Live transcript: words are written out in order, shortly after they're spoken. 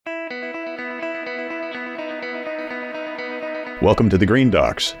Welcome to the Green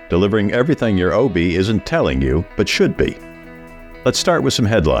Docs, delivering everything your OB isn't telling you, but should be. Let's start with some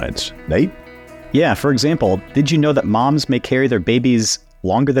headlines. Nate? Yeah, for example, did you know that moms may carry their babies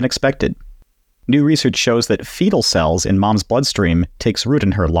longer than expected? New research shows that fetal cells in mom's bloodstream takes root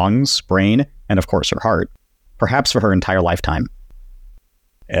in her lungs, brain, and of course her heart, perhaps for her entire lifetime.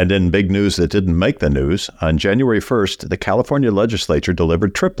 And in big news that didn't make the news, on January 1st, the California legislature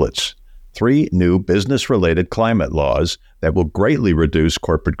delivered triplets, 3 new business-related climate laws that will greatly reduce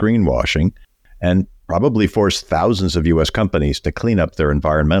corporate greenwashing and probably force thousands of U.S. companies to clean up their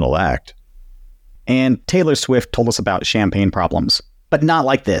environmental act. And Taylor Swift told us about champagne problems, but not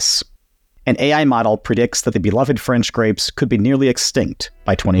like this. An AI model predicts that the beloved French grapes could be nearly extinct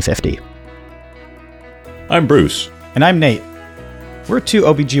by 2050. I'm Bruce. And I'm Nate. We're 2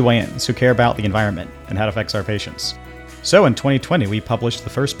 OBGYNs who care about the environment and how it affects our patients. So in 2020, we published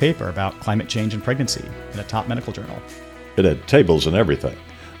the first paper about climate change and pregnancy in a top medical journal. It had tables and everything.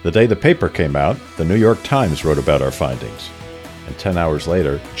 The day the paper came out, the New York Times wrote about our findings. And 10 hours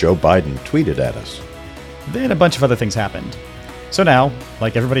later, Joe Biden tweeted at us. Then a bunch of other things happened. So now,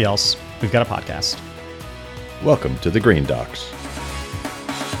 like everybody else, we've got a podcast. Welcome to the Green Docs.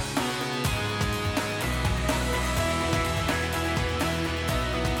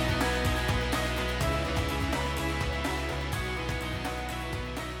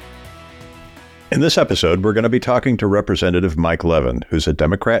 In this episode, we're going to be talking to Representative Mike Levin, who's a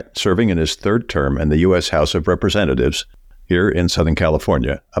Democrat serving in his 3rd term in the U.S. House of Representatives here in Southern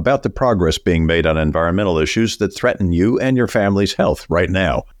California, about the progress being made on environmental issues that threaten you and your family's health right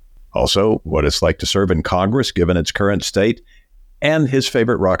now. Also, what it's like to serve in Congress given its current state, and his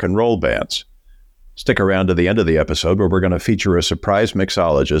favorite rock and roll bands. Stick around to the end of the episode where we're going to feature a surprise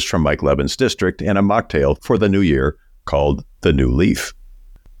mixologist from Mike Levin's district and a mocktail for the new year called The New Leaf.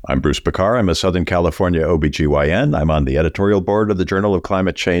 I'm Bruce Picard. I'm a Southern California OBGYN. I'm on the editorial board of the Journal of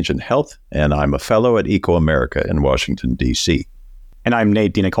Climate Change and Health, and I'm a fellow at Eco America in Washington, D.C. And I'm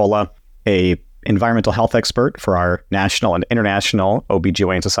Nate DiNicola, a environmental health expert for our national and international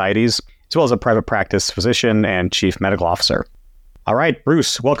OBGYN societies, as well as a private practice physician and chief medical officer. All right,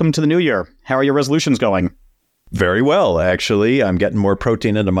 Bruce, welcome to the new year. How are your resolutions going? Very well, actually. I'm getting more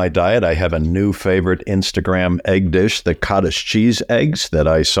protein into my diet. I have a new favorite Instagram egg dish, the cottage cheese eggs that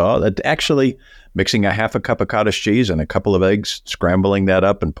I saw. That actually mixing a half a cup of cottage cheese and a couple of eggs, scrambling that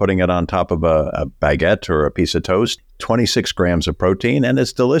up and putting it on top of a baguette or a piece of toast, 26 grams of protein, and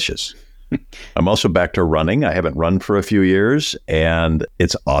it's delicious. I'm also back to running. I haven't run for a few years, and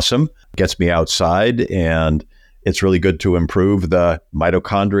it's awesome. It gets me outside, and it's really good to improve the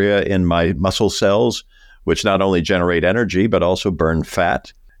mitochondria in my muscle cells, which not only generate energy, but also burn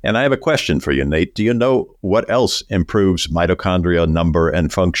fat. And I have a question for you, Nate. Do you know what else improves mitochondrial number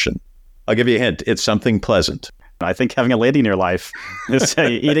and function? I'll give you a hint. It's something pleasant. I think having a lady in your life,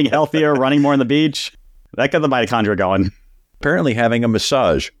 eating healthier, running more on the beach, that got the mitochondria going. Apparently having a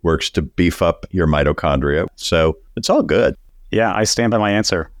massage works to beef up your mitochondria. So it's all good. Yeah, I stand by my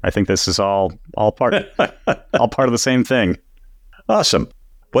answer. I think this is all part of the same thing. Awesome.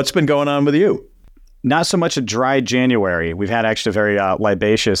 What's been going on with you? Not so much a dry January. We've had actually a very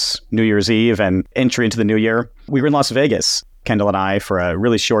libacious New Year's Eve and entry into the new year. We were in Las Vegas, Kendall and I, for a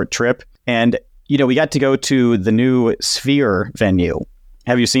really short trip. And, we got to go to the new Sphere venue.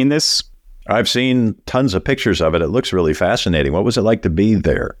 Have you seen this? I've seen tons of pictures of it. It looks really fascinating. What was it like to be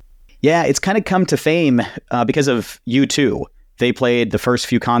there? Yeah, it's kind of come to fame because of U2. They played the first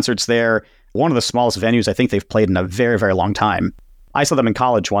few concerts there. One of the smallest venues I think they've played in a very, very long time. I saw them in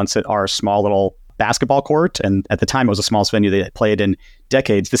college once at our small little basketball court, and at the time it was the smallest venue they had played in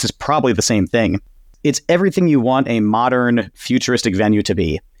decades. This is probably the same thing. It's everything you want a modern, futuristic venue to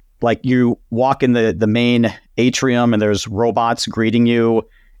be. Like you walk in the main atrium and there's robots greeting you.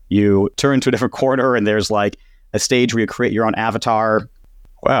 You turn to a different corner and there's like a stage where you create your own avatar.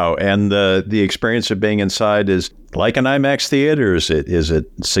 Wow. And the experience of being inside is like an IMAX theater? Is it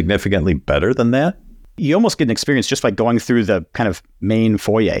significantly better than that? You almost get an experience just by going through the kind of main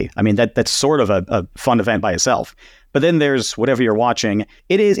foyer. I mean, that's sort of a fun event by itself. But then there's whatever you're watching.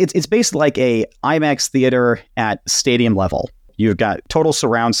 It's basically like a IMAX theater at stadium level. You've got total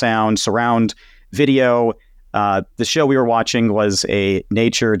surround sound, surround video. The show we were watching was a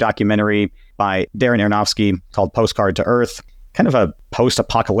nature documentary by Darren Aronofsky called Postcard to Earth. Kind of a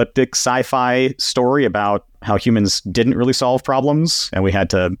post-apocalyptic sci-fi story about how humans didn't really solve problems and we had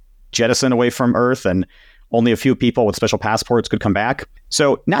to jettison away from Earth and only a few people with special passports could come back.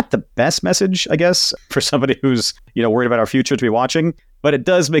 So not the best message, I guess, for somebody who's, worried about our future to be watching, but it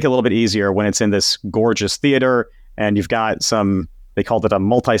does make it a little bit easier when it's in this gorgeous theater and you've got some They called it a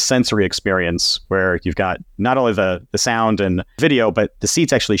multi-sensory experience where you've got not only the sound and video, but the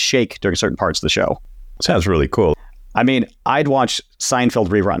seats actually shake during certain parts of the show. Sounds really cool. I mean, I'd watch Seinfeld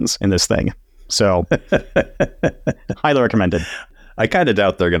reruns in this thing. So highly recommended. I kind of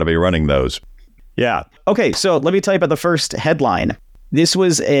doubt they're going to be running those. Yeah. Okay, so let me tell you about the first headline. This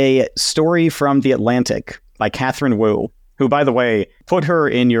was a story from The Atlantic by Catherine Wu, who, by the way, put her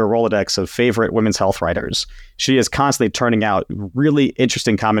in your Rolodex of favorite women's health writers. She is constantly turning out really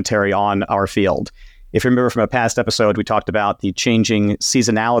interesting commentary on our field. If you remember from a past episode, we talked about the changing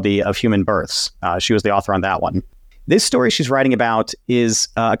seasonality of human births. She was the author on that one. This story she's writing about is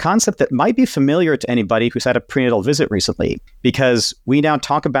a concept that might be familiar to anybody who's had a prenatal visit recently, because we now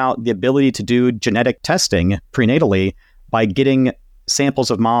talk about the ability to do genetic testing prenatally by getting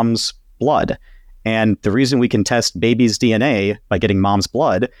samples of mom's blood. And the reason we can test baby's DNA by getting mom's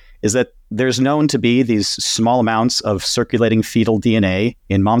blood is that there's known to be these small amounts of circulating fetal DNA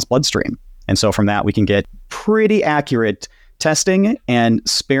in mom's bloodstream. And so from that, we can get pretty accurate testing and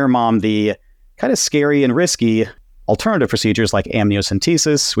spare mom the kind of scary and risky alternative procedures like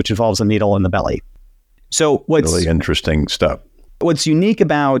amniocentesis, which involves a needle in the belly. So what's really interesting stuff. What's unique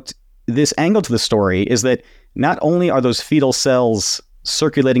about this angle to the story is that not only are those fetal cells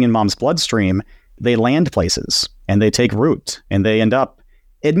circulating in mom's bloodstream, they land places and they take root and they end up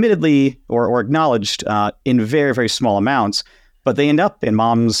admittedly or acknowledged in very, very small amounts, but they end up in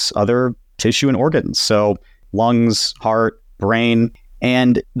mom's other tissue and organs. So lungs, heart, brain.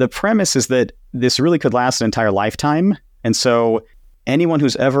 And the premise is that this really could last an entire lifetime. And so anyone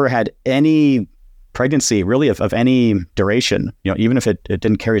who's ever had any pregnancy, really of any duration, even if it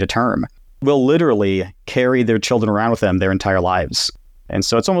didn't carry to term, will literally carry their children around with them their entire lives. And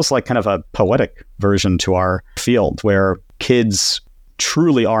so it's almost like kind of a poetic version to our field where kids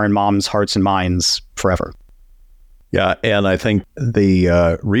truly are in mom's hearts and minds forever. Yeah, and I think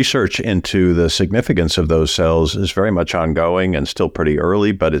the research into the significance of those cells is very much ongoing and still pretty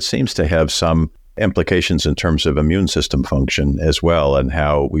early, but it seems to have some implications in terms of immune system function as well, and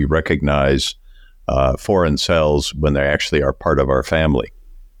how we recognize foreign cells when they actually are part of our family.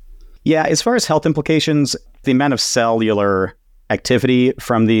 Yeah, as far as health implications, the amount of cellular activity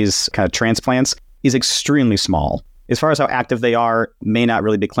from these kind of transplants is extremely small. As far as how active they are, may not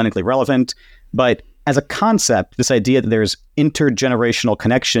really be clinically relevant, but as a concept, this idea that there's intergenerational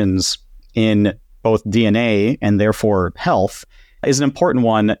connections in both DNA and therefore health is an important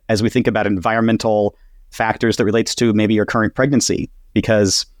one as we think about environmental factors that relates to maybe your current pregnancy,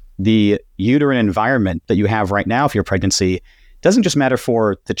 because the uterine environment that you have right now for your pregnancy doesn't just matter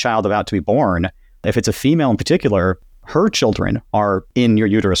for the child about to be born. If it's a female in particular, her children are in your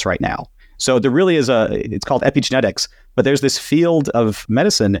uterus right now. So there really is it's called epigenetics, but there's this field of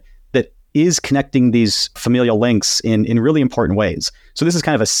medicine that is connecting these familial links in really important ways. So this is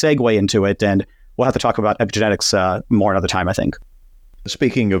kind of a segue into it, and we'll have to talk about epigenetics more another time, I think.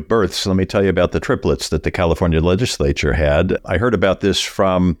 Speaking of births, let me tell you about the triplets that the California legislature had. I heard about this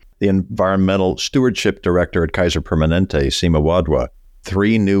from the Environmental Stewardship Director at Kaiser Permanente, Seema Wadhwa.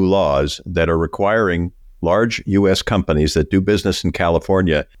 3 new laws that are requiring large U.S. companies that do business in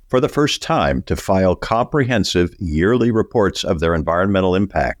California for the first time to file comprehensive yearly reports of their environmental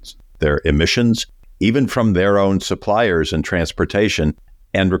impacts, their emissions, even from their own suppliers and transportation,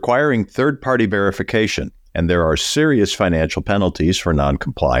 and requiring third-party verification. And there are serious financial penalties for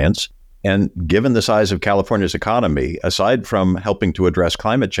noncompliance. And given the size of California's economy, aside from helping to address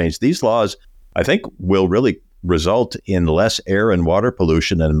climate change, these laws, I think, will really result in less air and water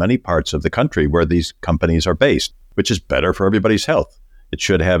pollution in many parts of the country where these companies are based, which is better for everybody's health. It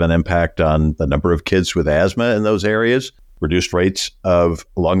should have an impact on the number of kids with asthma in those areas, reduced rates of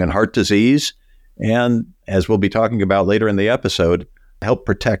lung and heart disease, and, as we'll be talking about later in the episode, help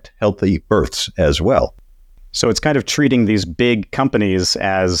protect healthy births as well. So it's kind of treating these big companies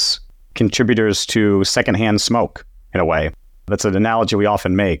as contributors to secondhand smoke in a way. That's an analogy we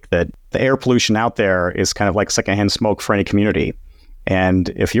often make, that the air pollution out there is kind of like secondhand smoke for any community. And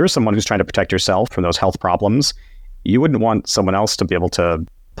if you're someone who's trying to protect yourself from those health problems, you wouldn't want someone else to be able to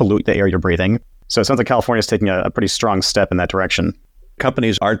pollute the air you're breathing. So it sounds like California is taking a pretty strong step in that direction.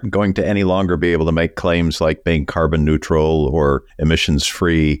 Companies aren't going to any longer be able to make claims like being carbon neutral or emissions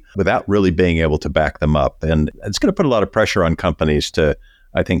free without really being able to back them up. And it's going to put a lot of pressure on companies to,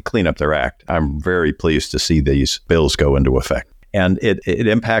 I think, clean up their act. I'm very pleased to see these bills go into effect. And it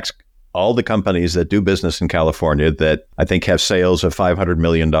impacts all the companies that do business in California that I think have sales of $500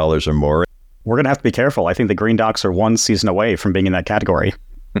 million or more. We're going to have to be careful. I think the Green Docs are one season away from being in that category.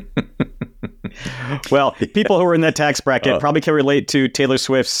 Well, people who are in that tax bracket probably can relate to Taylor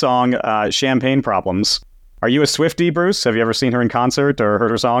Swift's song Champagne Problems. Are you a Swiftie, Bruce? Have you ever seen her in concert or heard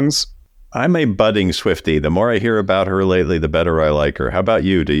her songs? I'm a budding Swiftie. The more I hear about her lately, the better I like her. How about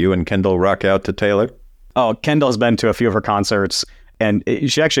you? Do you and Kendall rock out to Taylor? Oh, Kendall's been to a few of her concerts, and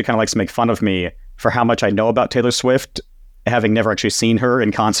she actually kind of likes to make fun of me for how much I know about Taylor Swift, having never actually seen her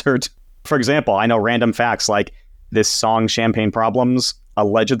in concert. For example, I know random facts like this song Champagne Problems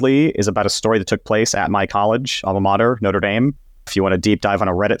allegedly is about a story that took place at my college, alma mater, Notre Dame. If you want to deep dive on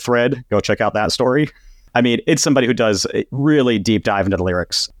a Reddit thread, go check out that story. I mean, it's somebody who does really deep dive into the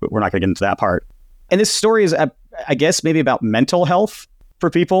lyrics, but we're not going to get into that part. And this story is, I guess, maybe about mental health for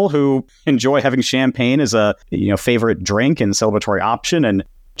people who enjoy having champagne as a favorite drink and celebratory option, and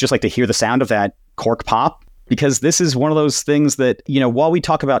just like to hear the sound of that cork pop. Because this is one of those things that, while we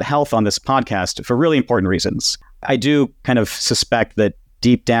talk about health on this podcast for really important reasons, I do kind of suspect that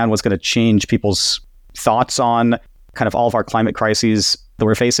deep down what's going to change people's thoughts on kind of all of our climate crises that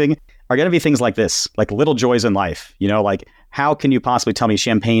we're facing are going to be things like this, like little joys in life, like how can you possibly tell me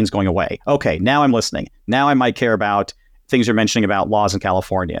champagne's going away? Okay, now I'm listening. Now I might care about things you're mentioning about laws in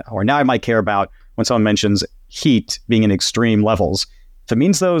California, or now I might care about when someone mentions heat being in extreme levels. If it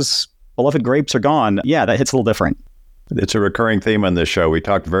means those beloved grapes are gone, yeah, that hits a little different. It's a recurring theme on this show. We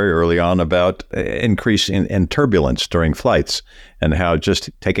talked very early on about increase in turbulence during flights and how just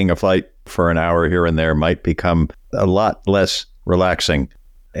taking a flight for an hour here and there might become a lot less relaxing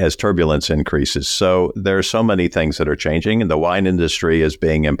as turbulence increases. So there are so many things that are changing, and the wine industry is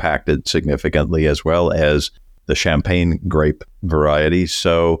being impacted significantly, as well as the champagne grape variety.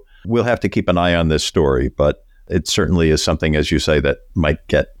 So we'll have to keep an eye on this story, but it certainly is something, as you say, that might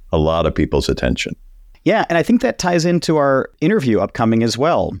get a lot of people's attention. Yeah, and I think that ties into our interview upcoming as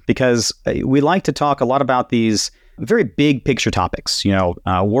well, because we like to talk a lot about these very big picture topics,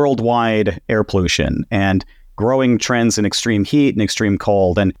 worldwide air pollution and growing trends in extreme heat and extreme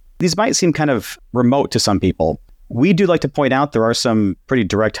cold. And these might seem kind of remote to some people. We do like to point out there are some pretty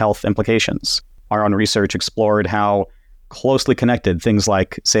direct health implications. Our own research explored how closely connected things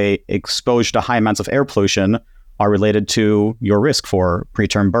like, say, exposure to high amounts of air pollution are related to your risk for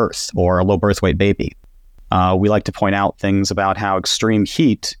preterm birth or a low birth weight baby. We like to point out things about how extreme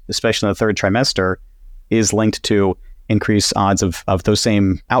heat, especially in the third trimester, is linked to increased odds of those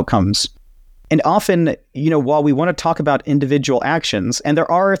same outcomes. And often, while we want to talk about individual actions, and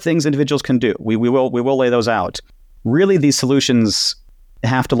there are things individuals can do, we will lay those out. Really, these solutions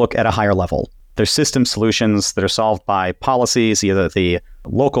have to look at a higher level. They're system solutions that are solved by policies, either at the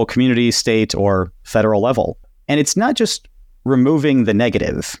local, community, state, or federal level. And it's not just removing the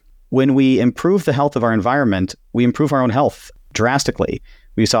negative. When we improve the health of our environment, we improve our own health drastically.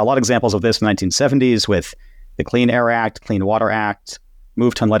 We saw a lot of examples of this in the 1970s with the Clean Air Act, Clean Water Act,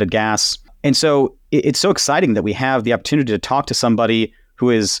 move to unleaded gas. And so it's so exciting that we have the opportunity to talk to somebody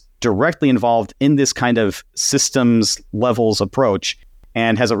who is directly involved in this kind of systems levels approach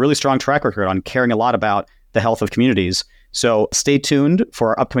and has a really strong track record on caring a lot about the health of communities. So stay tuned for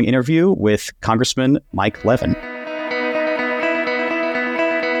our upcoming interview with Congressman Mike Levin.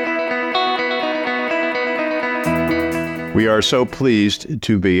 We are so pleased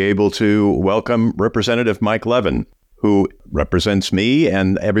to be able to welcome Representative Mike Levin, who represents me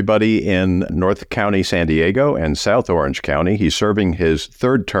and everybody in North County, San Diego, and South Orange County. He's serving his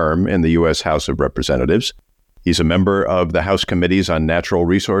third term in the U.S. House of Representatives. He's a member of the House Committees on Natural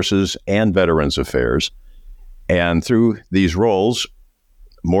Resources and Veterans Affairs. And through these roles,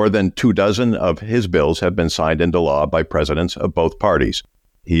 more than 24 of his bills have been signed into law by presidents of both parties.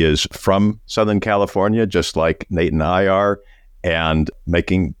 He is from Southern California, just like Nate and I are, and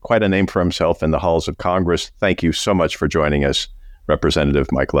making quite a name for himself in the halls of Congress. Thank you so much for joining us,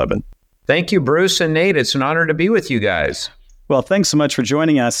 Representative Mike Levin. Thank you, Bruce and Nate. It's an honor to be with you guys. Well, thanks so much for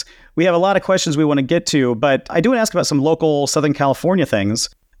joining us. We have a lot of questions we want to get to, but I do want to ask about some local Southern California things.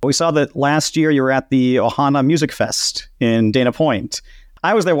 We saw that last year you were at the Ohana Music Fest in Dana Point.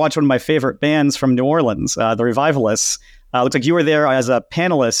 I was there watching one of my favorite bands from New Orleans, the Revivalists. Looks like you were there as a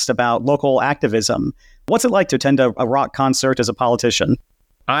panelist about local activism. What's it like to attend a rock concert as a politician?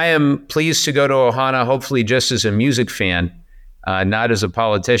 I am pleased to go to Ohana, hopefully just as a music fan, not as a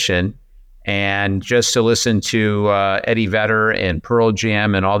politician, and just to listen to Eddie Vedder and Pearl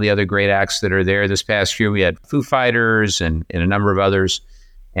Jam and all the other great acts that are there. This past year, we had Foo Fighters and a number of others.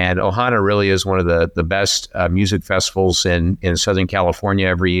 And Ohana really is one of the best music festivals in Southern California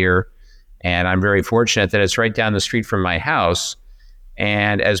every year. And I'm very fortunate that it's right down the street from my house.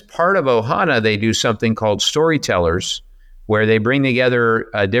 And as part of Ohana, they do something called Storytellers, where they bring together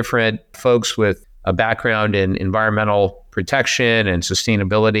different folks with a background in environmental protection and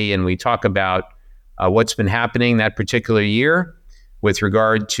sustainability. And we talk about what's been happening that particular year. with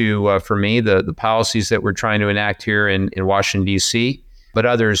regard to, for me, the policies that we're trying to enact here in Washington, D.C., but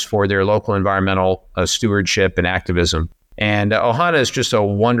others for their local environmental stewardship and activism. And Ohana is just a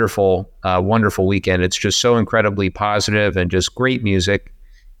wonderful, wonderful weekend. It's just so incredibly positive and just great music.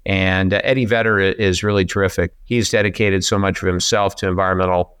 And Eddie Vedder is really terrific. He's dedicated so much of himself to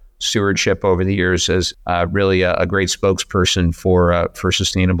environmental stewardship over the years as really a great spokesperson for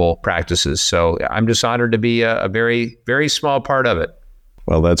sustainable practices. So I'm just honored to be a very, very small part of it.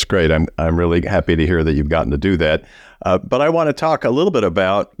 Well, that's great. I'm really happy to hear that you've gotten to do that. But I want to talk a little bit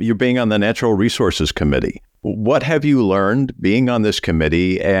about you being on the Natural Resources Committee. What have you learned being on this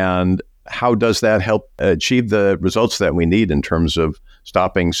committee, and how does that help achieve the results that we need in terms of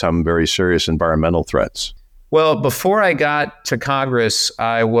stopping some very serious environmental threats? Well, before I got to Congress,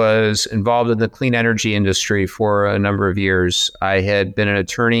 I was involved in the clean energy industry for a number of years. I had been an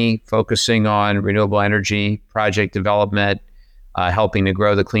attorney focusing on renewable energy project development, helping to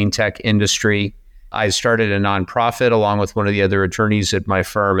grow the clean tech industry. I started a nonprofit along with one of the other attorneys at my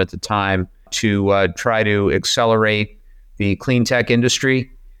firm at the time to try to accelerate the clean tech industry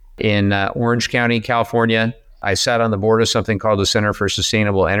in Orange County, California. I sat on the board of something called the Center for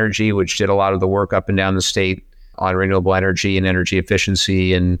Sustainable Energy, which did a lot of the work up and down the state on renewable energy and energy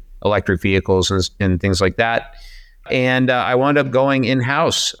efficiency and electric vehicles and things like that. And I wound up going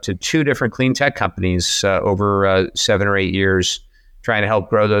in-house to 2 different clean tech companies over 7 or 8 years, trying to help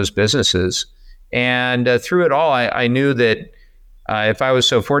grow those businesses. And through it all, I knew that if I was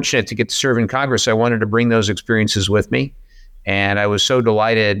so fortunate to get to serve in Congress, I wanted to bring those experiences with me. And I was so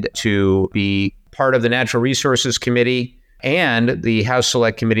delighted to be part of the Natural Resources Committee and the House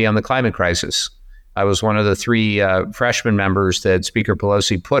Select Committee on the Climate Crisis. I was one of the 3 freshman members that Speaker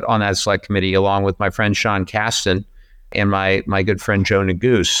Pelosi put on that Select Committee, along with my friend Sean Casten and my good friend Joe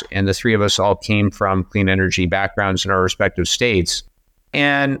Neguse. And the 3 of us all came from clean energy backgrounds in our respective states.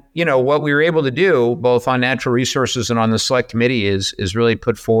 And, what we were able to do, both on natural resources and on the Select Committee, is really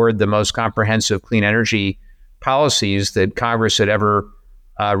put forward the most comprehensive clean energy policies that Congress had ever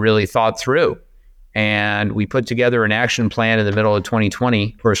really thought through. And we put together an action plan in the middle of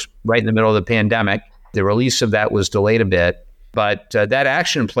 2020, of course, right in the middle of the pandemic. The release of that was delayed a bit, but that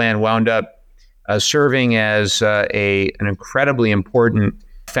action plan wound up serving as an incredibly important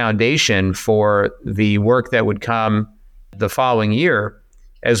foundation for the work that would come the following year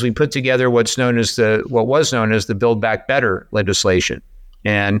as we put together what was known as the Build Back Better legislation.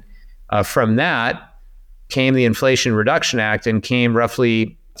 And from that came the Inflation Reduction Act, and came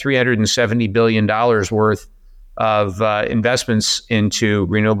roughly $370 billion worth of investments into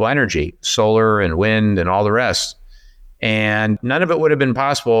renewable energy, solar and wind and all the rest. And none of it would have been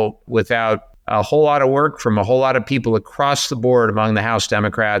possible without a whole lot of work from a whole lot of people across the board among the House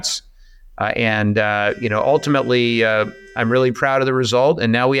Democrats. Ultimately, I'm really proud of the result.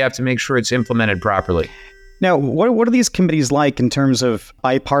 And now we have to make sure it's implemented properly. Now, what are these committees like in terms of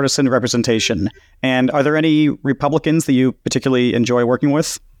bipartisan representation? And are there any Republicans that you particularly enjoy working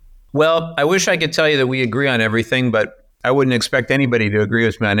with? Well, I wish I could tell you that we agree on everything, but I wouldn't expect anybody to agree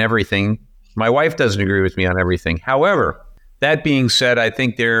with me on everything. My wife doesn't agree with me on everything. However, that being said, I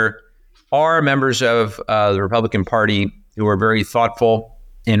think there are members of the Republican Party who are very thoughtful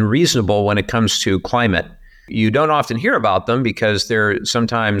and reasonable when it comes to climate. You don't often hear about them because they're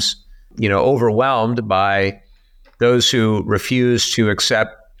sometimes overwhelmed by those who refuse to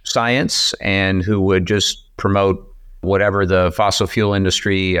accept science and who would just promote whatever the fossil fuel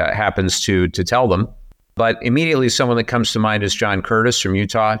industry happens to tell them. But immediately someone that comes to mind is John Curtis from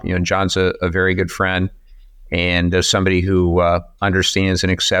Utah. John's a very good friend and somebody who understands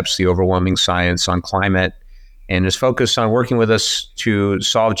and accepts the overwhelming science on climate and is focused on working with us to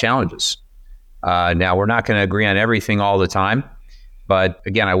solve challenges. Now, we're not going to agree on everything all the time. But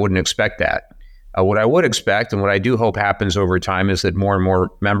again, I wouldn't expect that. What I would expect, and what I do hope happens over time, is that more and more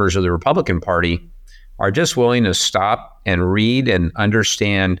members of the Republican Party are just willing to stop and read and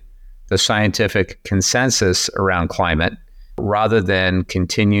understand the scientific consensus around climate, rather than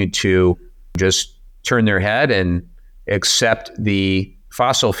continue to just turn their head and accept the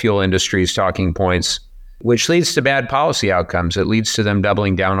fossil fuel industry's talking points, which leads to bad policy outcomes. It leads to them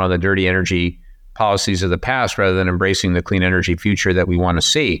doubling down on the dirty energy policies of the past rather than embracing the clean energy future that we want to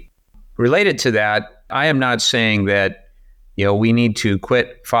see. Related to that, I am not saying that we need to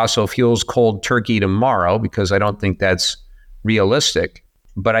quit fossil fuels cold turkey tomorrow, because I don't think that's realistic.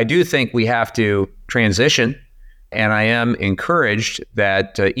 But I do think we have to transition, and I am encouraged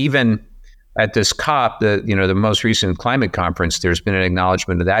that even at this COP, the most recent climate conference, there's been an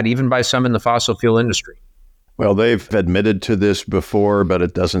acknowledgement of that, even by some in the fossil fuel industry. Well, they've admitted to this before, but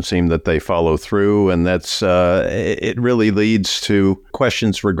it doesn't seem that they follow through. And it really leads to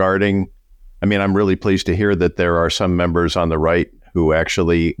questions regarding, I'm really pleased to hear that there are some members on the right who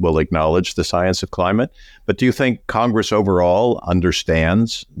actually will acknowledge the science of climate. But do you think Congress overall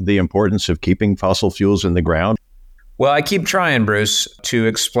understands the importance of keeping fossil fuels in the ground? Well, I keep trying, Bruce, to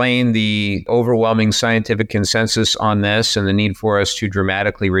explain the overwhelming scientific consensus on this and the need for us to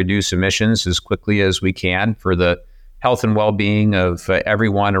dramatically reduce emissions as quickly as we can for the health and well-being of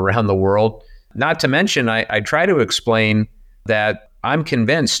everyone around the world. Not to mention, I try to explain that I'm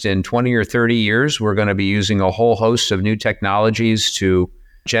convinced in 20 or 30 years, we're going to be using a whole host of new technologies to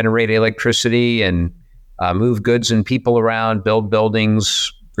generate electricity and move goods and people around, build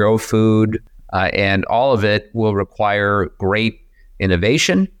buildings, grow food. And all of it will require great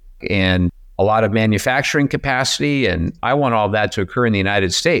innovation and a lot of manufacturing capacity. And I want all that to occur in the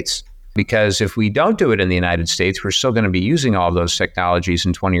United States, because if we don't do it in the United States, we're still going to be using all of those technologies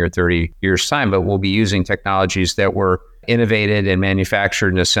in 20 or 30 years' time, but we'll be using technologies that were innovated and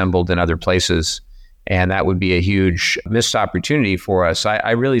manufactured and assembled in other places. And that would be a huge missed opportunity for us.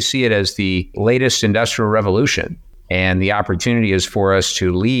 I really see it as the latest industrial revolution. And the opportunity is for us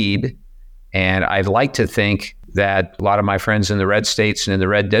to lead. And I'd like to think that a lot of my friends in the red states and in the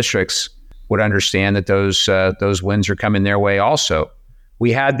red districts would understand that those wins are coming their way also.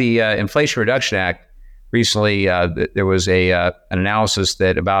 We had the Inflation Reduction Act recently. There was an analysis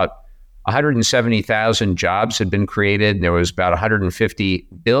that about 170,000 jobs had been created. There was about 150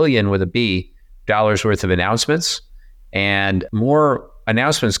 billion with a B dollars worth of announcements. And more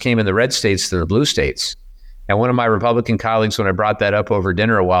announcements came in the red states than the blue states. And one of my Republican colleagues, when I brought that up over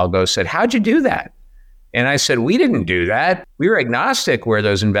dinner a while ago, said, "How'd you do that?" And I said, "We didn't do that. We were agnostic where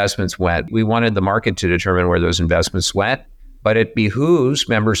those investments went. We wanted the market to determine where those investments went. But it behooves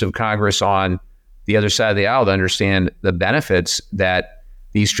members of Congress on the other side of the aisle to understand the benefits that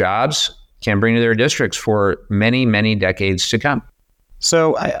these jobs can bring to their districts for many, many decades to come."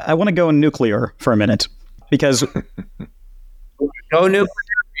 So I want to go nuclear for a minute, because no nuclear.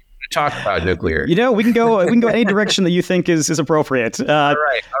 Talk about nuclear. We can go any direction that you think is appropriate. All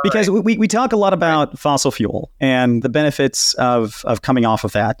right. Because we talk a lot about fossil fuel and the benefits of coming off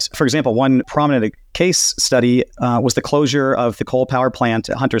of that. For example, one prominent case study was the closure of the coal power plant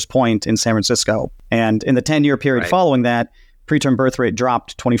at Hunters Point in San Francisco. And in the 10-year period following that, preterm birth rate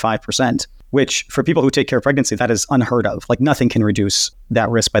dropped 25%, which for people who take care of pregnancy, that is unheard of. Like, nothing can reduce that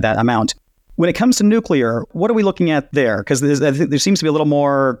risk by that amount. When it comes to nuclear, what are we looking at there? Because there seems to be a little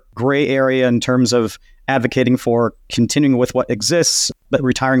more gray area in terms of advocating for continuing with what exists, but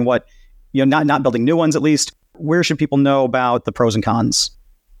retiring what, not building new ones at least. Where should people know about the pros and cons?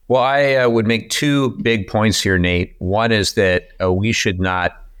 Well, I would make two big points here, Nate. One is that we should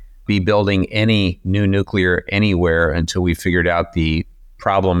not be building any new nuclear anywhere until we figured out the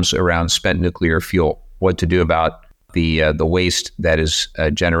problems around spent nuclear fuel, what to do about the waste that is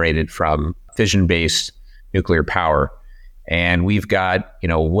generated from fission-based nuclear power. And we've got,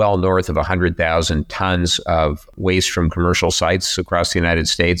 well north of 100,000 tons of waste from commercial sites across the United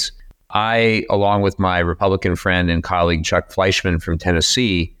States. I, along with my Republican friend and colleague Chuck Fleischman from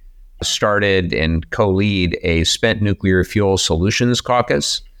Tennessee, started and co-lead a spent nuclear fuel solutions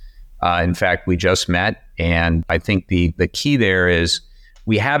caucus. In fact, we just met. And I think the key there is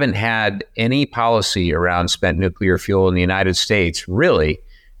we haven't had any policy around spent nuclear fuel in the United States, really,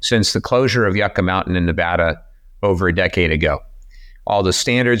 since the closure of Yucca Mountain in Nevada over a decade ago. All the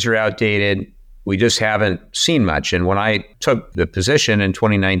standards are outdated. We just haven't seen much. And when I took the position in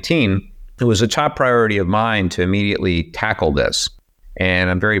 2019, it was a top priority of mine to immediately tackle this.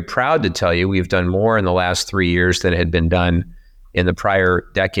 And I'm very proud to tell you we've done more in the last 3 years than had been done in the prior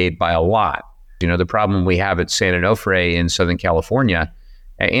decade by a lot. The problem we have at San Onofre in Southern California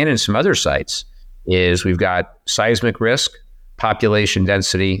and in some other sites is we've got seismic risk, population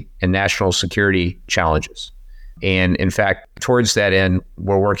density, and national security challenges. And in fact, towards that end,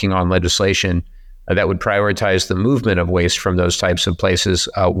 we're working on legislation that would prioritize the movement of waste from those types of places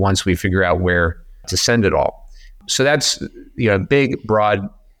once we figure out where to send it all. So that's big, broad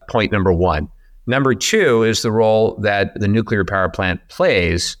point number one. Number two is the role that the nuclear power plant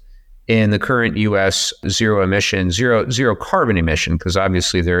plays in the current U.S. zero carbon emission, because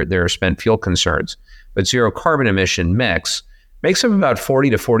obviously there are spent fuel concerns, but zero carbon emission mix makes up about 40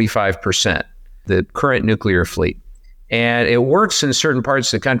 to 45%, the current nuclear fleet. And it works in certain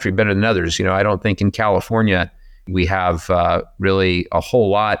parts of the country better than others. I don't think in California we have really a whole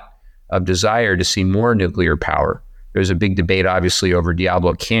lot of desire to see more nuclear power. There's a big debate, obviously, over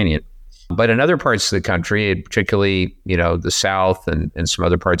Diablo Canyon. But in other parts of the country, particularly, the South and some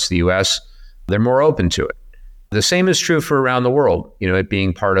other parts of the U.S., they're more open to it. The same is true for around the world, it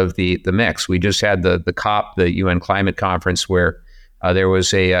being part of the mix. We just had the COP, the UN Climate Conference, where there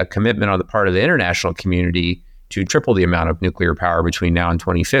was a commitment on the part of the international community to triple the amount of nuclear power between now and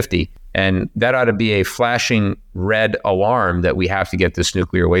 2050. And that ought to be a flashing red alarm that we have to get this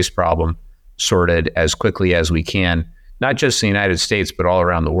nuclear waste problem sorted as quickly as we can, not just in the United States, but all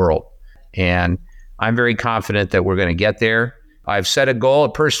around the world. And I'm very confident that we're going to get there. I've set a goal,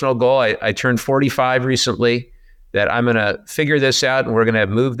 a personal goal. I turned 45 recently, that I'm going to figure this out, and we're going to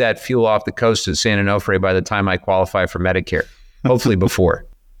move that fuel off the coast of San Onofre by the time I qualify for Medicare, hopefully before.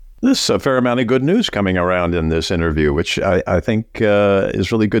 There's a fair amount of good news coming around in this interview, which I think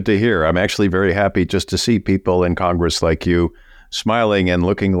is really good to hear. I'm actually very happy just to see people in Congress like you smiling and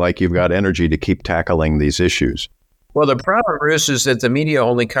looking like you've got energy to keep tackling these issues. Well, the problem, Bruce, is that the media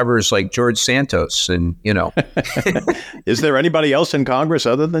only covers like George Santos and, Is there anybody else in Congress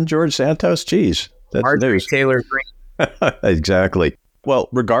other than George Santos? Geez, that's Marjorie news. Taylor Greene. Exactly. Well,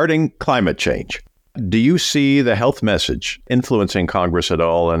 regarding climate change, do you see the health message influencing Congress at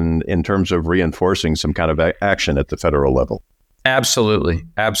all and in terms of reinforcing some kind of action at the federal level? Absolutely.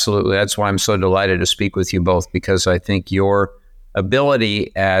 Absolutely. That's why I'm so delighted to speak with you both, because I think your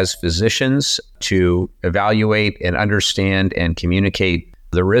ability as physicians to evaluate and understand and communicate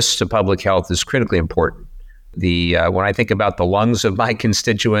the risks to public health is critically important. When I think about the lungs of my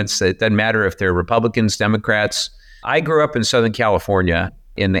constituents, it doesn't matter if they're Republicans, Democrats. I grew up in Southern California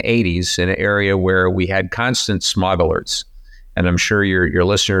in the 80s in an area where we had constant smog alerts. And I'm sure your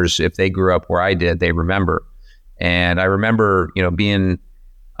listeners, if they grew up where I did, they remember. And I remember, being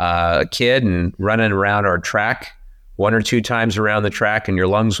a kid and running around our track one or two times around the track, and your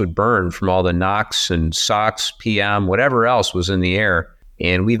lungs would burn from all the NOx and SOx, PM, whatever else was in the air.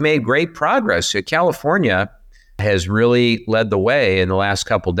 And we've made great progress. California has really led the way in the last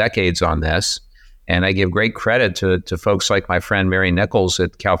couple decades on this. And I give great credit to folks like my friend Mary Nichols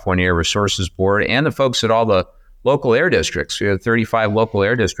at California Air Resources Board and the folks at all the local air districts. We have 35 local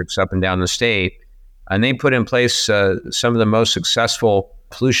air districts up and down the state. And they put in place some of the most successful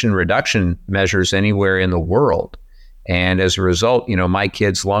pollution reduction measures anywhere in the world. And as a result, my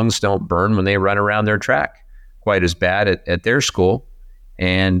kids' lungs don't burn when they run around their track quite as bad at their school.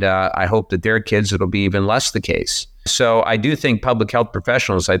 And I hope that their kids, it'll be even less the case. So I do think public health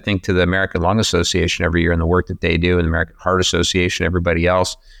professionals, I think to the American Lung Association every year and the work that they do, and the American Heart Association, everybody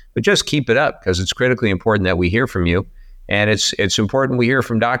else, but just keep it up, because it's critically important that we hear from you. And it's important we hear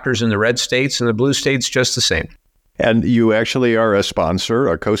from doctors in the red states and the blue states just the same. And you actually are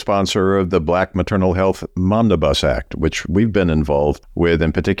a co-sponsor of the Black Maternal Health Omnibus Act, which we've been involved with.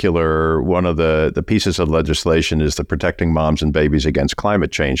 In particular, one of the pieces of legislation is the Protecting Moms and Babies Against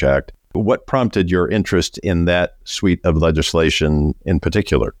Climate Change Act. What prompted your interest in that suite of legislation in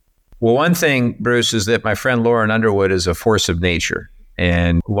particular? Well, one thing, Bruce, is that my friend Lauren Underwood is a force of nature.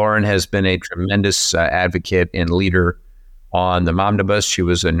 And Lauren has been a tremendous advocate and leader on the Omnibus. She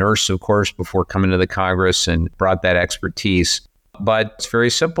was a nurse, of course, before coming to the Congress and brought that expertise. But it's very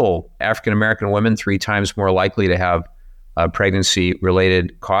simple. African-American women 3 times more likely to have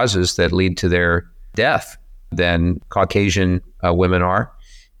pregnancy-related causes that lead to their death than Caucasian women are.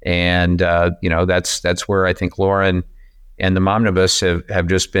 And, that's where I think Lauren and the Omnibus have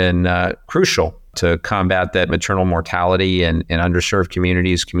just been crucial to combat that maternal mortality in underserved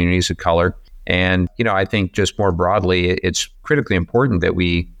communities of color. And, I think just more broadly, it's critically important that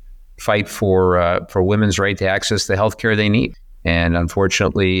we fight for women's right to access the health care they need. And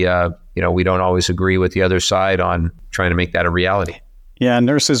unfortunately, we don't always agree with the other side on trying to make that a reality. Yeah,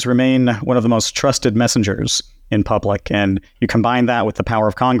 nurses remain one of the most trusted messengers in public. And you combine that with the power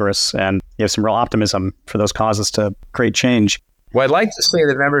of Congress, and you have some real optimism for those causes to create change. Well, I'd like to say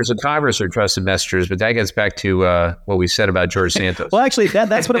that members of Congress are trusted messengers, but that gets back to what we said about George Santos. Well, actually,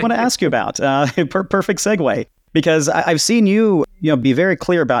 that's what I want to ask you about. Perfect segue, because I've seen you, be very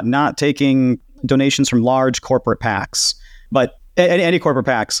clear about not taking donations from large corporate PACs, but any corporate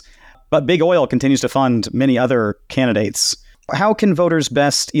PACs. But big oil continues to fund many other candidates. How can voters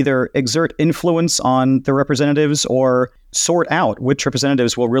best either exert influence on their representatives or sort out which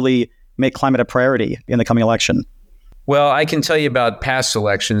representatives will really make climate a priority in the coming election? Well, I can tell you about past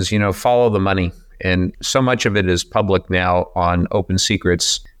elections, follow the money. And so much of it is public now on Open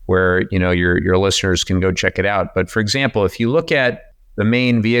Secrets where, your listeners can go check it out. But for example, if you look at the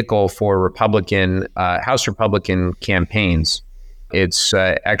main vehicle for House Republican campaigns, it's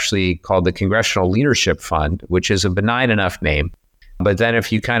actually called the Congressional Leadership Fund, which is a benign enough name. But then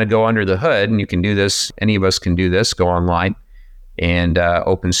if you kind of go under the hood, and you can do this, any of us can do this, go online. And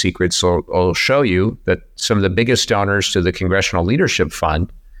Open Secrets will show you that some of the biggest donors to the Congressional Leadership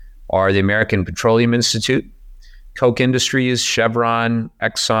Fund are the American Petroleum Institute, Koch Industries, Chevron,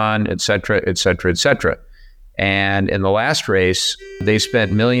 Exxon, et cetera, et cetera, et cetera. And in the last race, they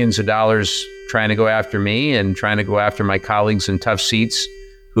spent millions of dollars trying to go after me and trying to go after my colleagues in tough seats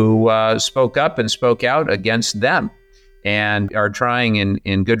who spoke up and spoke out against them and are trying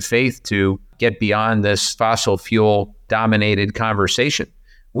in good faith to get beyond this fossil fuel dominated conversation.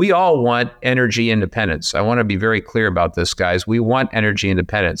 We all want energy independence. I want to be very clear about this, guys. We want energy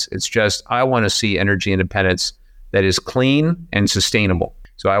independence. It's just, I want to see energy independence that is clean and sustainable.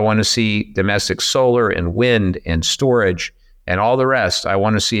 So I want to see domestic solar and wind and storage and all the rest. I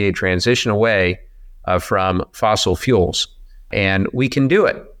want to see a transition away from fossil fuels. And we can do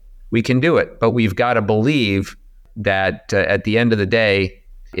it. We can do it. But we've got to believe that at the end of the day,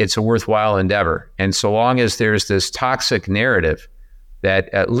 it's a worthwhile endeavor. And so long as there's this toxic narrative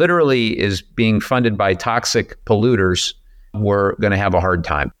that literally is being funded by toxic polluters, we're going to have a hard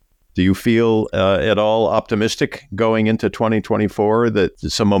time. Do you feel at all optimistic going into 2024 that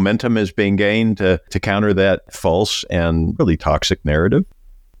some momentum is being gained to counter that false and really toxic narrative?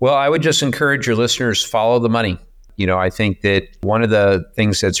 Well, I would just encourage your listeners, follow the money. I think that one of the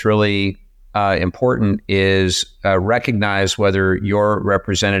things that's really important is recognize whether your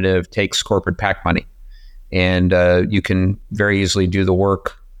representative takes corporate PAC money. And you can very easily do the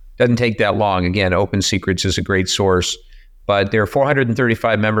work. Doesn't take that long. Again, Open Secrets is a great source. But there are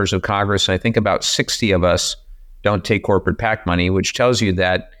 435 members of Congress, and I think about 60 of us don't take corporate PAC money, which tells you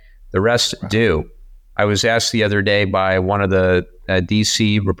that the rest do. I was asked the other day by one of the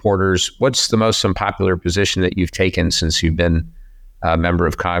D.C. reporters, what's the most unpopular position that you've taken since you've been a member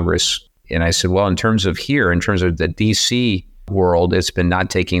of Congress? And I said, well, in terms of the D.C. world, it's been not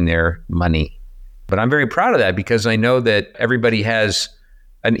taking their money. But I'm very proud of that because I know that everybody has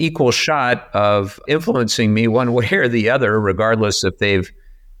an equal shot of influencing me one way or the other, regardless if they've,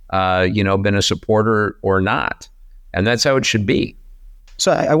 been a supporter or not. And that's how it should be.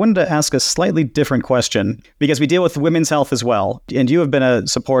 So I wanted to ask a slightly different question because we deal with women's health as well. And you have been a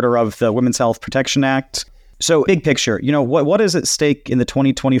supporter of the Women's Health Protection Act. So big picture, what is at stake in the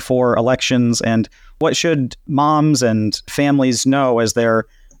 2024 elections, and what should moms and families know as they're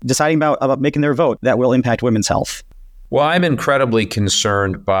deciding about making their vote that will impact women's health? Well, I'm incredibly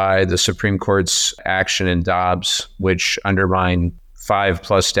concerned by the Supreme Court's action in Dobbs, which undermined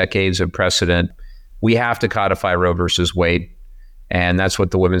 5+ decades of precedent. We have to codify Roe versus Wade, and that's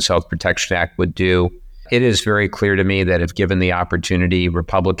what the Women's Health Protection Act would do. It is very clear to me that if given the opportunity,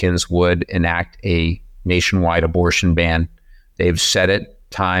 Republicans would enact a nationwide abortion ban. They've said it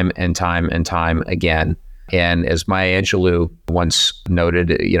time and time and time again. And as Maya Angelou once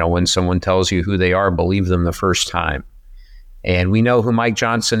noted, when someone tells you who they are, believe them the first time. And we know who Mike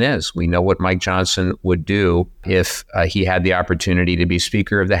Johnson is. We know what Mike Johnson would do if he had the opportunity to be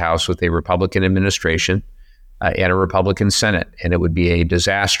Speaker of the House with a Republican administration and a Republican Senate. And it would be a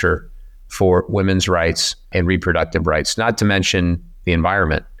disaster for women's rights and reproductive rights, not to mention the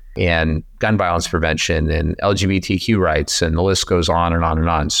environment and gun violence prevention and LGBTQ rights, and the list goes on and on and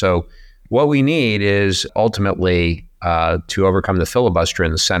on. So what we need is ultimately to overcome the filibuster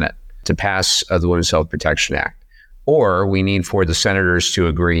in the Senate to pass the Women's Health Protection Act. Or we need for the senators to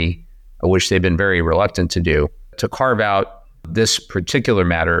agree, which they've been very reluctant to do, to carve out this particular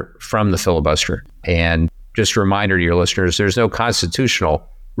matter from the filibuster. And just a reminder to your listeners, there's no constitutional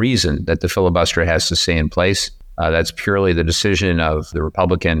reason that the filibuster has to stay in place. That's purely the decision of the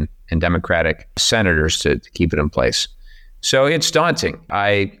Republican and Democratic senators to keep it in place. So it's daunting.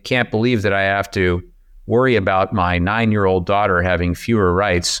 I can't believe that I have to worry about my 9-year-old daughter having fewer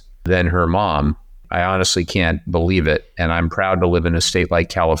rights than her mom. I honestly can't believe it. And I'm proud to live in a state like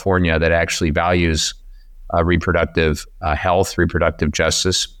California that actually values reproductive health, reproductive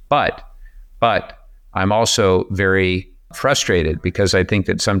justice. But I'm also very frustrated because I think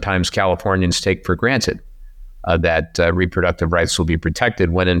that sometimes Californians take for granted that reproductive rights will be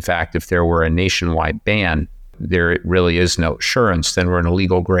protected when, in fact, if there were a nationwide ban, there really is no assurance. Then we're in a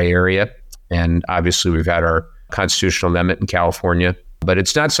legal gray area. And obviously, we've had our constitutional amendment in California. But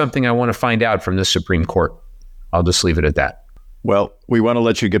it's not something I want to find out from the Supreme Court. I'll just leave it at that. Well, we want to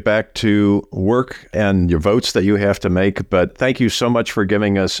let you get back to work and your votes that you have to make. But thank you so much for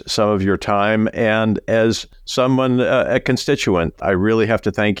giving us some of your time. And as someone, a constituent, I really have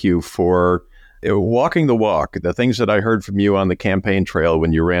to thank you for walking the walk. The things that I heard from you on the campaign trail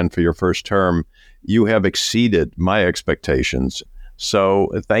when you ran for your first term, you have exceeded my expectations. So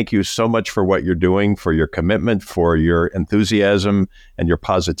thank you so much for what you're doing, for your commitment, for your enthusiasm and your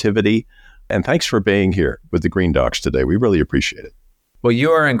positivity. And thanks for being here with the Green Docs today. We really appreciate it. Well,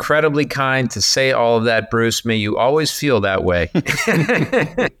 you are incredibly kind to say all of that, Bruce. May you always feel that way.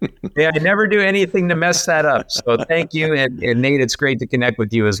 Yeah, I never do anything to mess that up. So thank you. And Nate, it's great to connect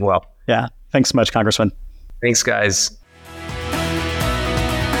with you as well. Yeah. Thanks so much, Congressman. Thanks, guys.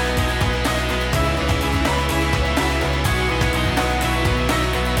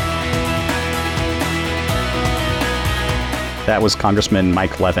 That was Congressman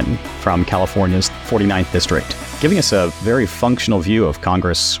Mike Levin from California's 49th District, giving us a very functional view of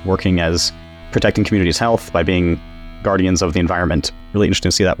Congress working as protecting communities' health by being guardians of the environment. Really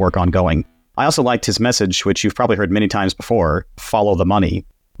interesting to see that work ongoing. I also liked his message, which you've probably heard many times before, follow the money,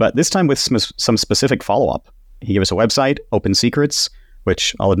 but this time with some specific follow-up. He gave us a website, Open Secrets,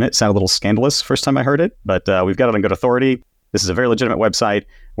 which I'll admit sounded a little scandalous first time I heard it, but we've got it on good authority. This is a very legitimate website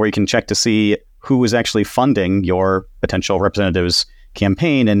where you can check to see who is actually funding your potential representative's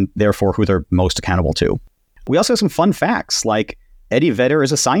campaign and therefore who they're most accountable to. We also have some fun facts, like Eddie Vedder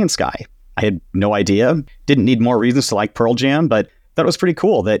is a science guy. I had no idea, didn't need more reasons to like Pearl Jam, but thought it was pretty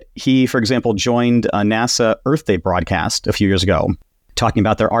cool that he, for example, joined a NASA Earth Day broadcast a few years ago, talking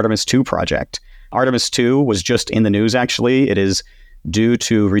about their Artemis 2 project. Artemis 2 was just in the news, actually. It is due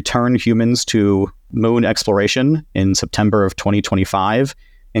to return humans to moon exploration in September of 2025,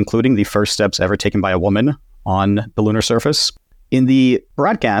 including the first steps ever taken by a woman on the lunar surface. In the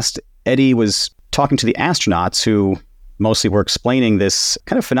broadcast, Eddie was talking to the astronauts who mostly were explaining this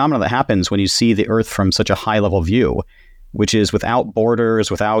kind of phenomenon that happens when you see the Earth from such a high-level view, which is without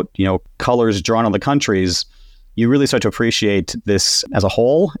borders, without, colors drawn on the countries. You really start to appreciate this as a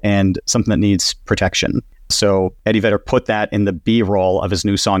whole and something that needs protection. So Eddie Vedder put that in the B-roll of his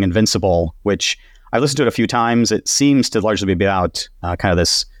new song, Invincible, which I've listened to it a few times. It seems to largely be about kind of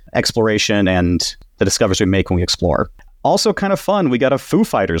this exploration and the discoveries we make when we explore. Also kind of fun, we got a Foo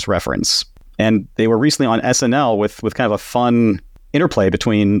Fighters reference. And they were recently on SNL with kind of a fun interplay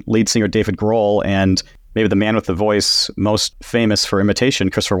between lead singer David Grohl and maybe the man with the voice most famous for imitation,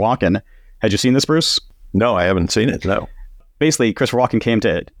 Christopher Walken. Had you seen this, Bruce? No, I haven't seen it, no. Basically, Christopher Walken came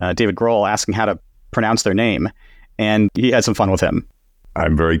to David Grohl asking how to pronounce their name, and he had some fun with him.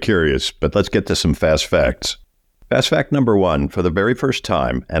 I'm very curious, but let's get to some fast facts. Fast fact number 1, for the very first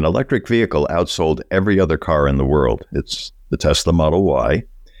time, an electric vehicle outsold every other car in the world. It's the Tesla Model Y.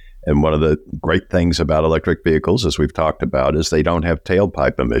 And one of the great things about electric vehicles, as we've talked about, is they don't have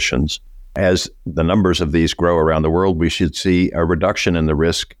tailpipe emissions. As the numbers of these grow around the world, we should see a reduction in the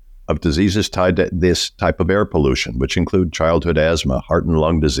risk of diseases tied to this type of air pollution, which include childhood asthma, heart and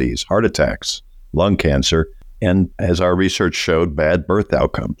lung disease, heart attacks, lung cancer, and, as our research showed, bad birth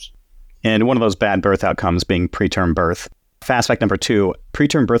outcomes. And one of those bad birth outcomes being preterm birth. Fast fact number 2,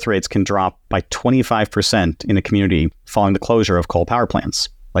 preterm birth rates can drop by 25% in a community following the closure of coal power plants,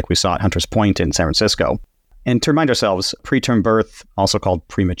 like we saw at Hunters Point in San Francisco. And to remind ourselves, preterm birth, also called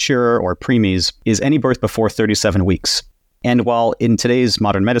premature or preemies, is any birth before 37 weeks. And while in today's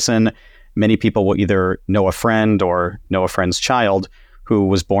modern medicine, many people will either know a friend or know a friend's child who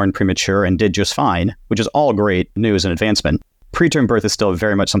was born premature and did just fine, which is all great news and advancement, preterm birth is still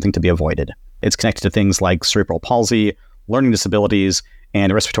very much something to be avoided. It's connected to things like cerebral palsy, learning disabilities,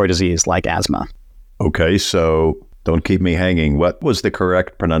 and respiratory disease like asthma. Okay, so don't keep me hanging. What was the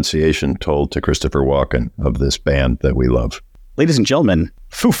correct pronunciation told to Christopher Walken of this band that we love? Ladies and gentlemen,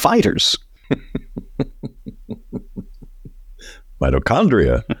 Foo Fighters.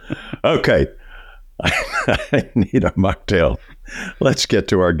 Mitochondria. Okay. I need a mocktail. Let's get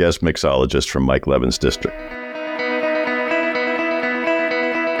to our guest mixologist from Mike Levin's district.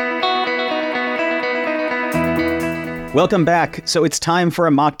 Welcome back. So it's time for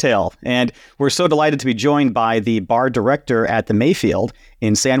a mocktail, and we're so delighted to be joined by the bar director at the Mayfield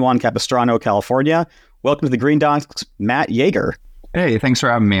in San Juan Capistrano, California. Welcome to the Green Docs, Matt Yeager. Hey, thanks for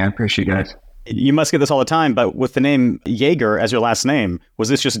having me. I appreciate you guys. You must get this all the time, but with the name Yeager as your last name, was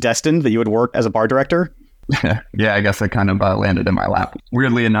this just destined that you would work as a bar director? Yeah, I guess that kind of landed in my lap.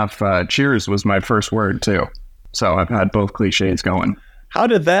 Weirdly enough, cheers was my first word, too. So I've had both cliches going. How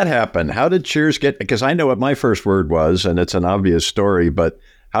did that happen? How did cheers get, because I know what my first word was, and it's an obvious story, but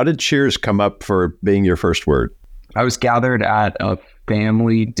how did cheers come up for being your first word? I was gathered at a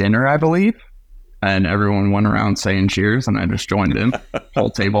family dinner, I believe, and everyone went around saying cheers, and I just joined in. Whole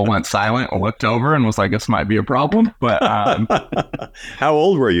table went silent, looked over, and was like, this might be a problem. But how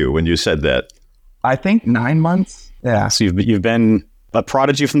old were you when you said that? I think 9 months. Yeah, so you've been a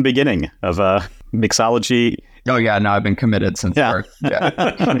prodigy from the beginning of mixology. Oh, yeah, no, I've been committed since birth. Yeah.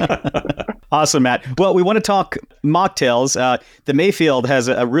 Awesome, Matt. Well, we want to talk mocktails. The Mayfield has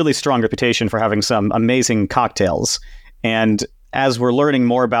a really strong reputation for having some amazing cocktails. And as we're learning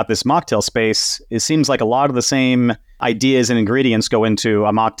more about this mocktail space, it seems like a lot of the same ideas and ingredients go into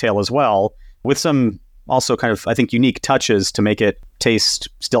a mocktail as well, with some also kind of, I think, unique touches to make it taste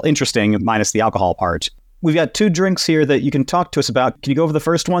still interesting, minus the alcohol part. We've got 2 drinks here that you can talk to us about. Can you go over the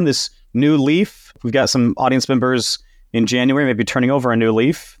first one, this New Leaf? We've got some audience members in January maybe turning over a New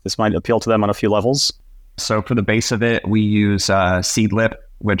Leaf. This might appeal to them on a few levels. So for the base of it, we use Seed Lip,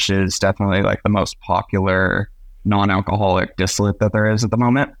 which is definitely like the most popular non-alcoholic distillate that there is at the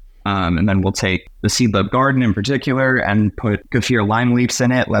moment. And then we'll take the Seed Lip Garden in particular and put kaffir lime leaves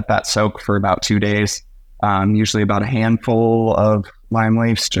in it, let that soak for about 2 days. Usually about a handful of lime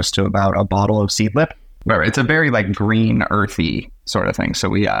leaves, just to about a bottle of Seed Lip. Where it's a very like green, earthy sort of thing. So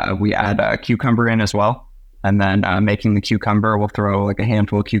we add a cucumber in as well. And then making the cucumber, we'll throw like a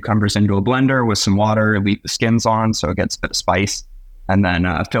handful of cucumbers into a blender with some water, leave the skins on so it gets a bit of spice, and then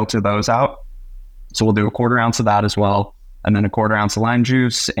filter those out. So we'll do a 1/4 ounce of that as well. And then a 1/4 ounce of lime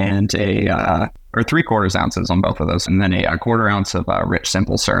juice and or 3/4 ounces on both of those. And then a 1/4 ounce of rich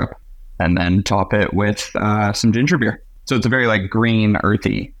simple syrup. And then top it with some ginger beer. So it's a very like green,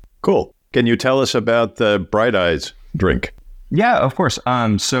 earthy. Cool. Can you tell us about the Bright Eyes drink? Yeah, of course.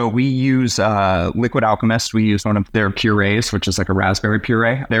 So we use Liquid Alchemist. We use one of their purees, which is like a raspberry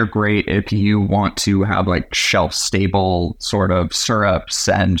puree. They're great if you want to have like shelf-stable sort of syrups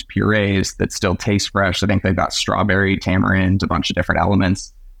and purees that still taste fresh. I think they've got strawberry, tamarind, a bunch of different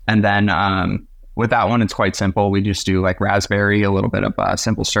elements. And then with that one, it's quite simple. We just do like raspberry, a little bit of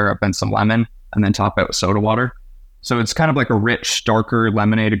simple syrup, and some lemon, and then top it with soda water. So it's kind of like a rich, darker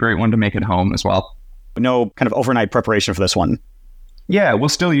lemonade, a great one to make at home as well. No kind of overnight preparation for this one. Yeah, we'll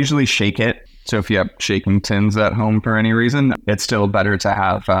still usually shake it. So if you have shaking tins at home for any reason, it's still better to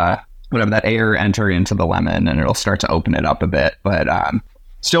have whatever that air enter into the lemon, and it'll start to open it up a bit. But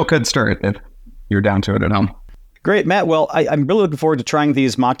still could stir it if you're down to it at home. Great, Matt. Well, I'm really looking forward to trying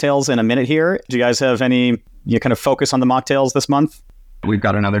these mocktails in a minute here. Do you guys have any kind of focus on the mocktails this month? We've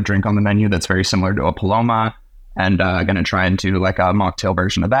got another drink on the menu that's very similar to a Paloma, and going to try and do like a mocktail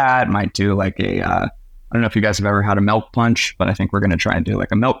version of that. Might do like I don't know if you guys have ever had a milk punch, but I think we're going to try and do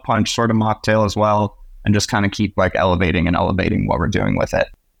like a milk punch sort of mocktail as well, and just kind of keep like elevating what we're doing with it.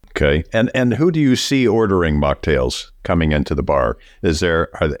 Okay. And who do you see ordering mocktails coming into the bar? Is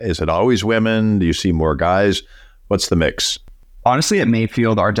it always women? Do you see more guys? What's the mix? Honestly, at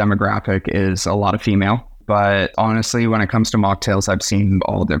Mayfield, our demographic is a lot of female. But honestly, when it comes to mocktails, I've seen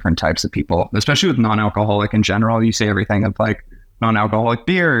all different types of people, especially with non-alcoholic in general. You see everything of like non-alcoholic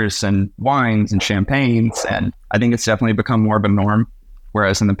beers and wines and champagnes. And I think it's definitely become more of a norm.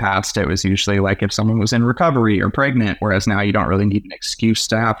 Whereas in the past, it was usually like if someone was in recovery or pregnant, whereas now you don't really need an excuse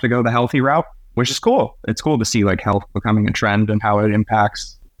to have to go the healthy route, which is cool. It's cool to see like health becoming a trend and how it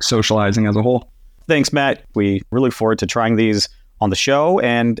impacts socializing as a whole. Thanks, Matt. We really look forward to trying these on the show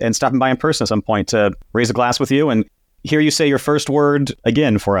and stopping by in person at some point to raise a glass with you and hear you say your first word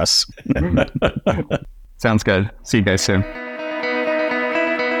again for us. Sounds good. See you guys soon.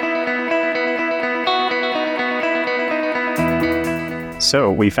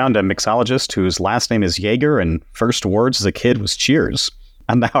 So we found a mixologist whose last name is Jaeger and first words as a kid was cheers.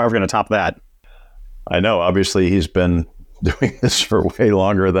 And how are we going to top that? I know. Obviously, he's been doing this for way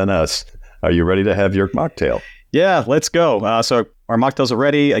longer than us. Are you ready to have your mocktail? Yeah, let's go. So our mocktails are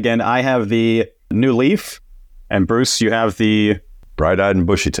ready. Again, I have the New Leaf, and Bruce, you have the Bright-eyed and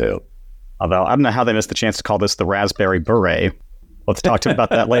bushy-tailed. Although I don't know how they missed the chance to call this the Raspberry Beret. Let's talk to him about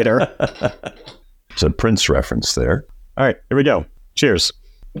that later. It's a Prince reference there. All right, here we go. Cheers.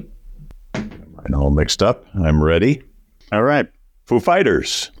 I'm all mixed up. I'm ready. All right. Foo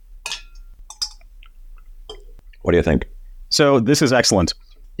Fighters. What do you think? So this is excellent.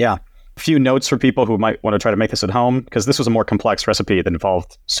 Yeah. A few notes for people who might want to try to make this at home, because this was a more complex recipe that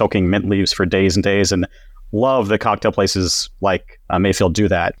involved soaking mint leaves for days and days, and love that cocktail places like Mayfield do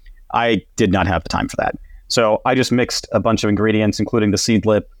that. I did not have the time for that. So I just mixed a bunch of ingredients, including the seed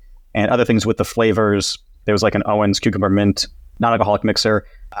lip and other things with the flavors. There was like an Owens cucumber mint non-alcoholic mixer.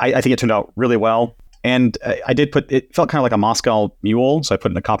 I think it turned out really well. And I did it felt kind of like a Moscow Mule, so I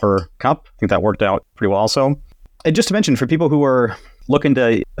put it in a copper cup. I think that worked out pretty well also. And just to mention, for people who are looking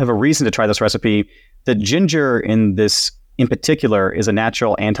to have a reason to try this recipe, the ginger in this in particular is a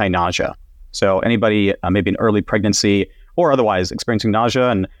natural anti-nausea. So anybody maybe in early pregnancy or otherwise experiencing nausea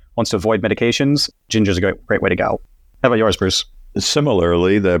and wants to avoid medications, ginger is a great way to go. How about yours, Bruce?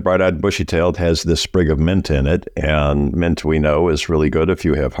 Similarly, the Bright-eyed bushy-tailed has this sprig of mint in it, and mint we know is really good if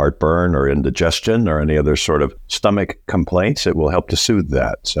you have heartburn or indigestion or any other sort of stomach complaints. It will help to soothe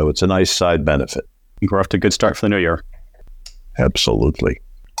that. So it's a nice side benefit. We're off to a good start for the new year. Absolutely.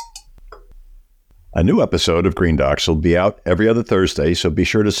 A new episode of Green Docs will be out every other Thursday, so be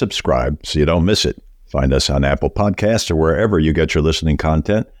sure to subscribe so you don't miss it. Find us on Apple Podcasts or wherever you get your listening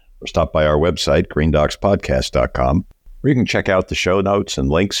content, or stop by our website, greendocspodcast.com, where you can check out the show notes and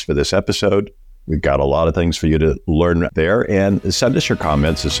links for this episode. We've got a lot of things for you to learn there, and send us your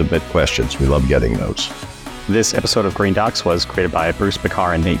comments and submit questions. We love getting those. This episode of Green Docs was created by Bruce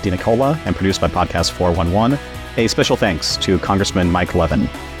Bicar and Nate DiNicola and produced by Podcast 411. A special thanks to Congressman Mike Levin.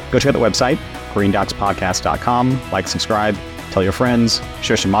 Go check out the website, greendocspodcast.com. Like, subscribe, tell your friends,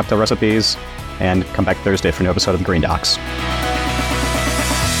 share some mocktail recipes, and come back Thursday for a new episode of the Green Docs.